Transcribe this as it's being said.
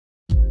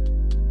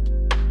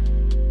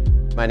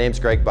My name's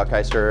Greg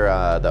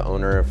Buchheister, the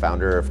owner and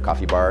founder of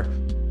Coffeebar.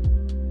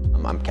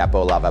 I'm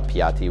Capo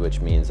Lavapiatti, which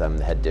means I'm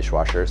the head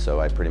dishwasher, so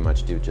I pretty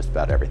much do just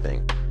about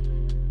everything.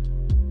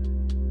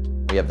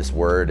 We have this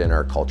word in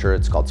our culture,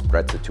 it's called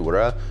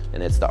sprezzatura,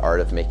 and it's the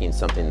art of making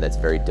something that's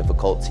very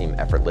difficult seem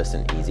effortless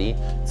and easy.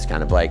 It's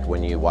kind of like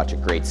when you watch a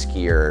great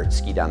skier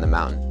ski down the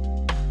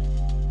mountain.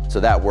 So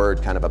that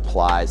word kind of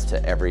applies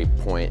to every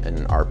point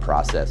in our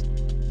process.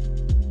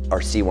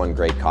 Our C1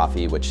 grade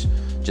coffee, which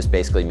just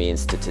basically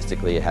means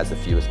statistically it has the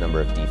fewest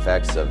number of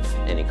defects of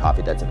any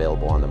coffee that's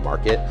available on the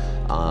market,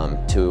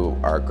 to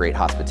our great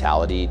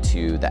hospitality,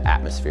 to the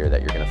atmosphere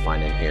that you're going to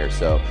find in here.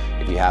 So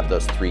if you have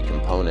those three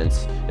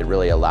components, it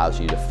really allows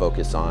you to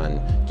focus on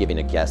giving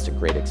a guest a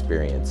great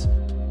experience.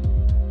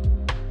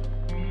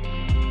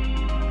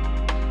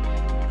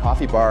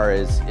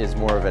 Coffeebar is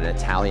more of an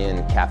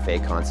Italian cafe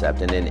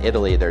concept, and in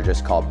Italy they're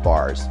just called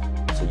bars.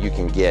 So you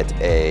can get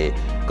a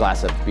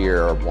glass of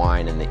beer or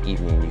wine in the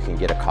evening, you can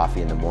get a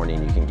coffee in the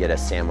morning, you can get a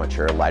sandwich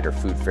or a lighter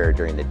food fare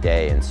during the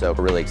day, and so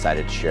we're really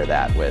excited to share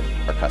that with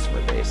our customer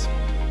base.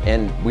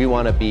 And we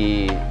want to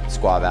be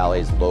Squaw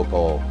Valley's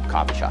local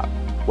coffee shop.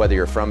 Whether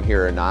you're from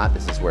here or not,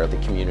 this is where the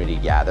community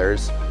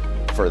gathers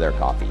for their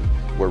coffee.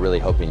 We're really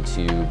hoping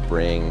to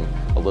bring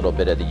a little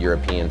bit of the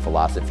European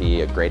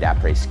philosophy, a great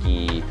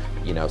après-ski,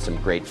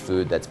 some great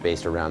food that's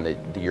based around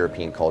the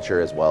European culture,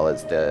 as well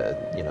as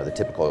the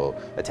typical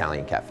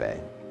Italian cafe.